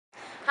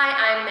Hi,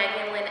 I'm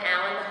Meghan Lynn,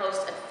 the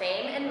host of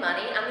Fame and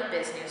Money on the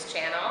Biz News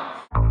channel.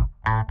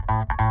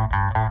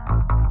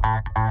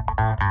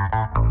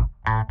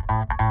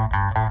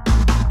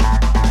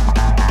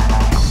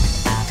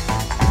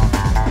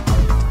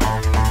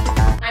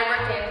 I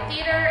work in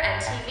theater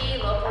and TV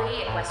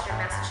locally in Western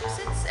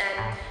Massachusetts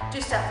and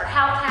do stuff for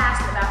Howcast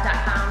and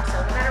About.com, so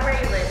no matter where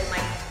you live, you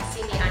might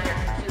see me on your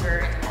computer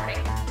in the morning.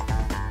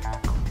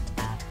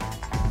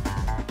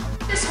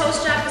 This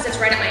host job, because it's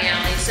right up my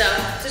alley, so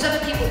there's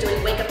other people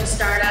doing wake up to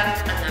startup.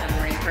 I'm not a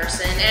morning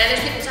person, and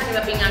there's people talking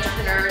about being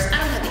entrepreneurs. I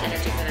don't have the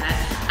energy for that.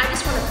 I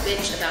just want to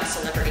bitch about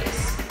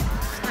celebrities.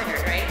 I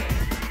heard, right?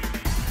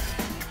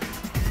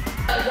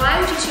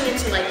 Why would you tune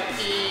into like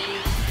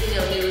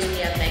news when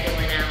you have Meghan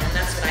Lynn?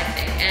 That's what I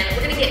think. And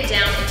we're gonna get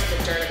down into the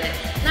dirt of it.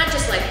 Not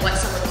just like what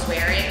someone was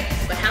wearing,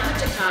 but how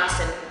much it cost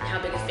and how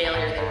big a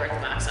failure they were at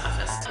the box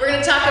office. We're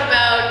gonna talk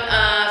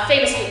about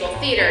famous people,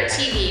 theater,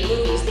 TV,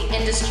 movies, the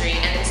industry,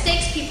 and the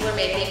mistakes people are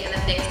making and the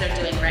things they're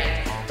doing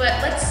right.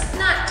 But let's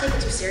not take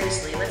it too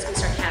seriously. Let's be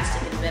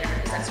sarcastic and bitter,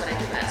 because that's what I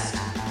do best.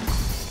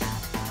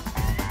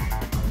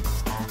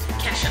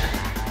 Kesha.